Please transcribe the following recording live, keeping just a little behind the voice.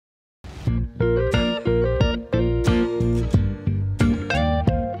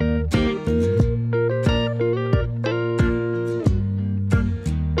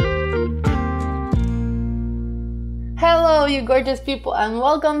gorgeous people, and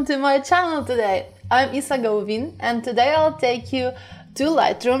welcome to my channel today. I'm Isagauvin, and today I'll take you to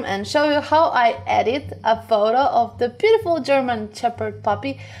Lightroom and show you how I edit a photo of the beautiful German Shepherd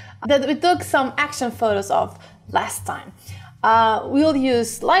puppy that we took some action photos of last time. We'll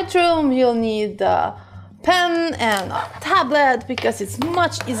use Lightroom. You'll need a pen and a tablet because it's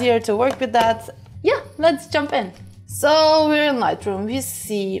much easier to work with that. Yeah, let's jump in. So we're in Lightroom. We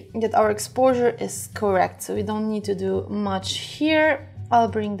see that our exposure is correct, so we don't need to do much here. I'll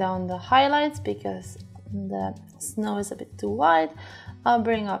bring down the highlights because the snow is a bit too wide. I'll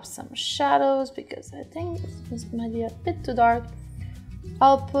bring up some shadows because I think this might be a bit too dark.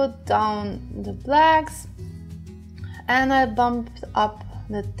 I'll put down the blacks and I bumped up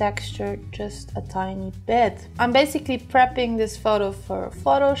the texture just a tiny bit. I'm basically prepping this photo for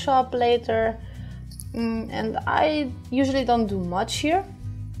Photoshop later. And I usually don't do much here.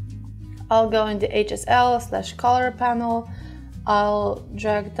 I'll go in the HSL/color panel. I'll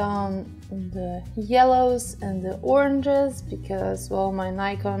drag down the yellows and the oranges because, well, my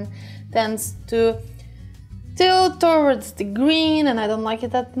Nikon tends to tilt towards the green and I don't like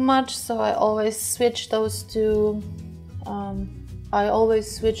it that much, so I always switch those two.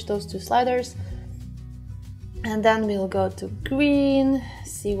 Sliders. And then we'll go to green,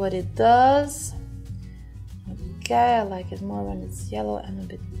 see what it does. Okay, I like it more when it's yellow and a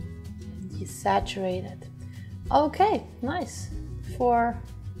bit desaturated. Okay, nice. Before,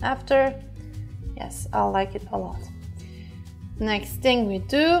 after, yes, I like it a lot. Next thing we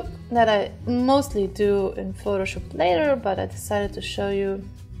do, that I mostly do in Photoshop later, but I decided to show you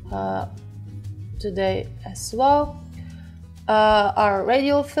today as well, are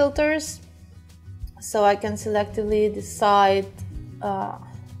radial filters. So I can selectively decide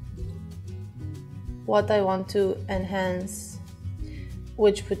what I want to enhance,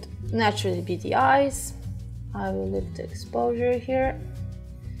 which would naturally be the eyes. I will lift the exposure here.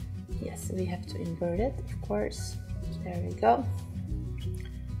 Yes, we have to invert it, of course. There we go.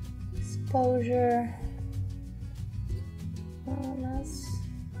 Exposure. Less.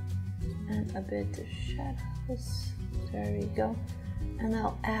 And a bit of shadows. There we go. And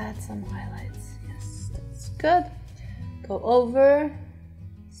I'll add some highlights. Yes, that's good. Go over.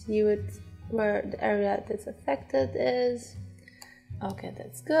 See where the area that's affected is. Okay,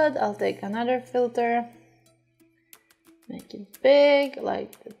 that's good. I'll take another filter, make it big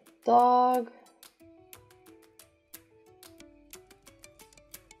like the dog,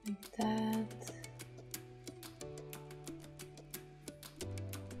 like that.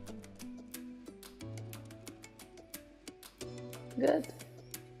 Good.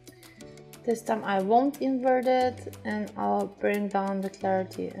 This time I won't invert it and I'll bring down the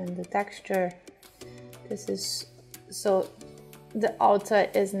clarity and the texture. This is so the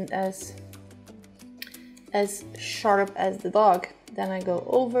outside isn't as sharp as the dog. Then I go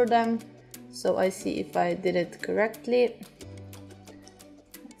over them so I see if I did it correctly.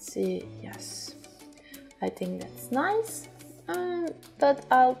 Let's see, yes. I think that's nice. But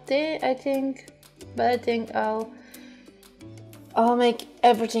I think I'll make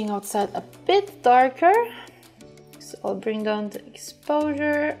everything outside a bit darker. So I'll bring down the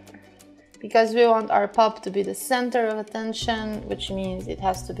exposure because we want our pup to be the center of attention, which means it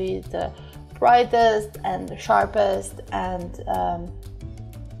has to be the brightest and the sharpest and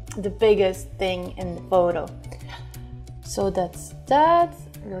the biggest thing in the photo. So that's that.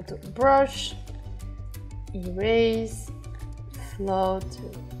 Go to brush, erase, flow to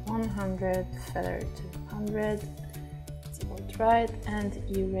 100, feather to 100. Right, and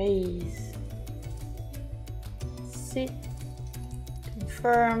erase. See,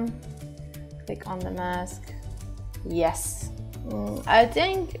 confirm, click on the mask. Yes, I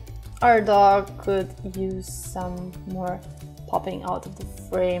think our dog could use some more popping out of the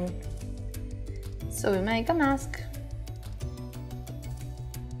frame, so we make a mask.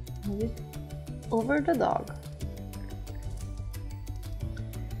 Move it over the dog.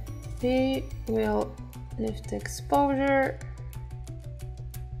 We will lift the exposure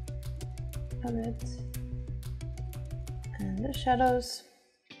a bit and the shadows,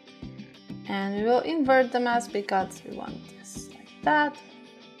 and we will invert the mask because we want this like that,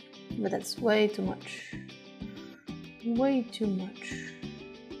 but that's way too much, way too much.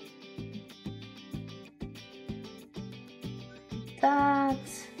 That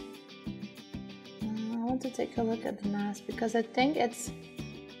I want to take a look at the mask because I think it's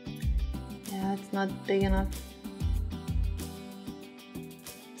not big enough.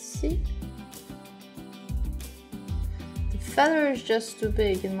 See? The feather is just too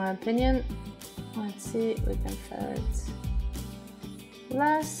big in my opinion. Let's see, we can feather it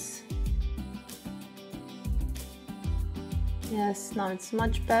less. Yes, now it's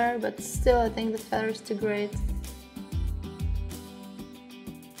much better, but still I think the feather is too great.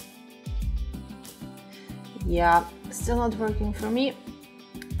 Yeah, still not working for me.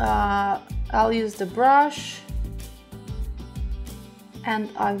 I'll use the brush and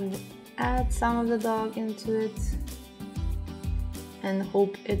I will add some of the dog into it and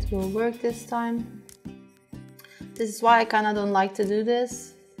hope it will work this time. This is why I kind of don't like to do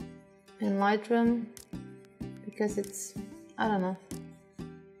this in Lightroom, because it's, I don't know,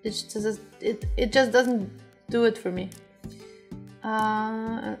 it just doesn't do it for me.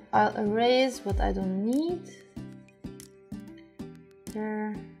 I'll erase what I don't need.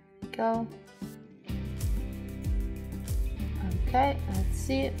 There we go. Okay, let's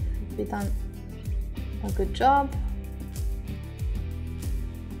see if we've done a good job.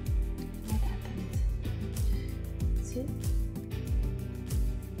 What happened? Let's see.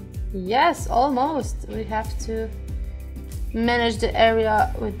 Yes, almost. We have to manage the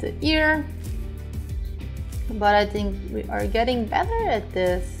area with the ear, but I think we are getting better at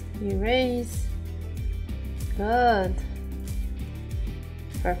this. Erase. Good.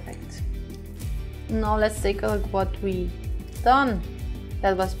 Perfect. Now let's take a look what we done.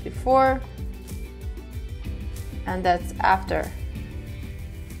 That was before and that's after.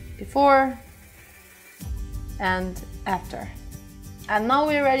 Before and after. And now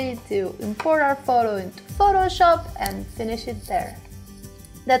we're ready to import our photo into Photoshop and finish it there.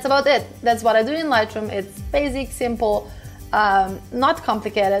 That's about it. That's what I do in Lightroom. It's basic, simple, not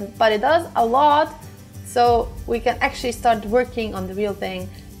complicated, but it does a lot, so we can actually start working on the real thing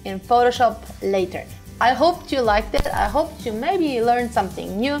in Photoshop later. I hope you liked it. I hope you maybe learned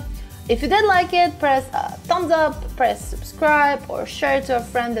something new. If you did like it, press a thumbs up, press subscribe, or share it to a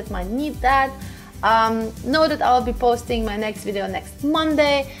friend that might need that. Know that I'll be posting my next video next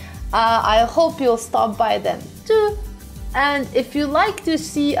Monday. I hope you'll stop by then too. And if you'd like to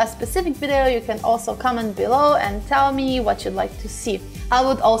see a specific video, you can also comment below and tell me what you'd like to see. I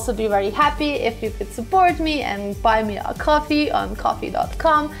would also be very happy if you could support me and buy me a coffee on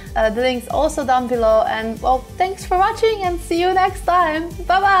ko-fi.com. The link's also down below. And well, thanks for watching and see you next time.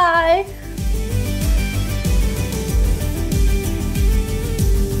 Bye bye!